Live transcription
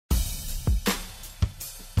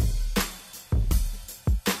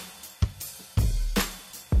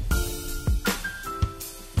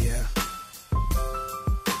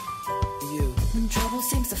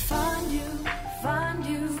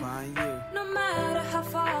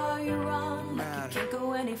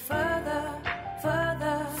further,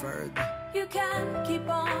 further, you can keep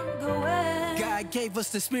on going. God gave us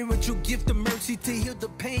the spiritual gift of mercy to heal the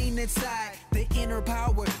pain inside, the inner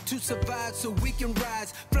power to survive so we can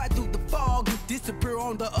rise, fly through the fog and disappear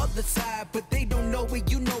on the other side. But they don't know it,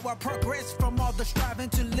 you know our progress from all the striving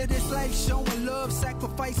to live this life, showing love,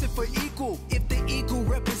 sacrificing for equal. If the equal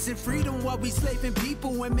represent freedom while we slaving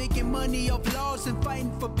people and making money off laws and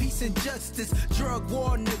fighting for peace and justice, drug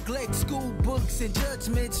war, neglect, school books and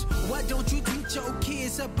judgments, why don't you teach your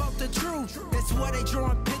kids about the truth? That's why they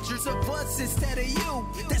drawing pictures of us instead of you.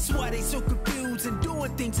 That's why they so confused and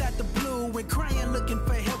doing things out the blue and crying, looking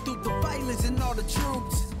for help through the violence and all the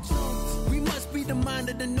troops. We must be the mind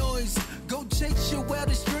of the noise. Go chase your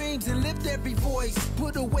wildest dreams and lift every voice.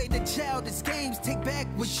 Put away the childish games, take back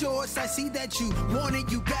what's yours. I see that you want it,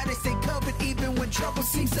 you got it, stay covered even when trouble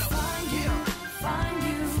seems to find you, find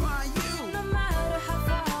you, find you. No matter how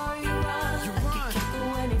far you run, You I run. can keep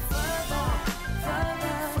going any further,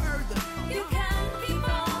 further. You can keep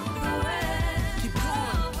on going. Keep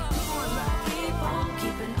going, like. Keep on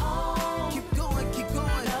keeping on. Keep going, keep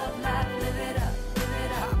going. Love life, live it up, live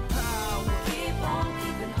it up. High power. Keep on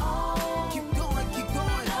keeping on. Keep going, keep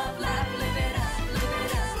going. Love life, live it up, live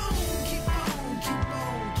it up. Keep on, keep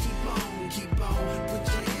on, keep on, keep on. Put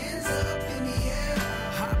your hands up in the air.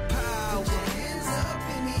 High power. Put your hands up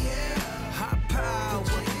in the air. High power.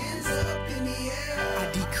 Put your hands up in the air.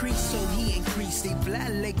 I decrease so he increase. They fly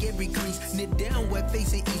like every crease. Knit down where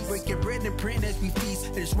facing east. Breaking bread and praying as we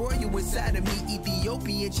feast. There's royal inside of me.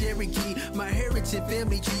 Ethiopian Cherokee. My heritage and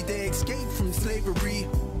family tree. They escape from slavery.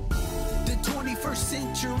 The 21st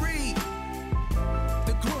century.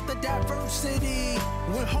 The growth of diversity.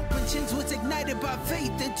 When hope and change was ignited by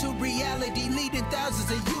faith into reality, leading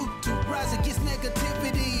thousands of youth to rise against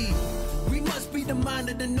negativity. We must be the mind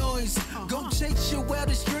of the noise. Go chase your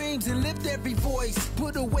wildest dreams and lift every voice.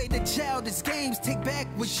 Put away the childish games, take back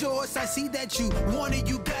what's yours. I see that you want it,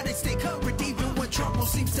 you got it, stay covered even when trouble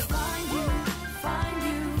seems to Find you, find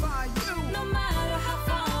you.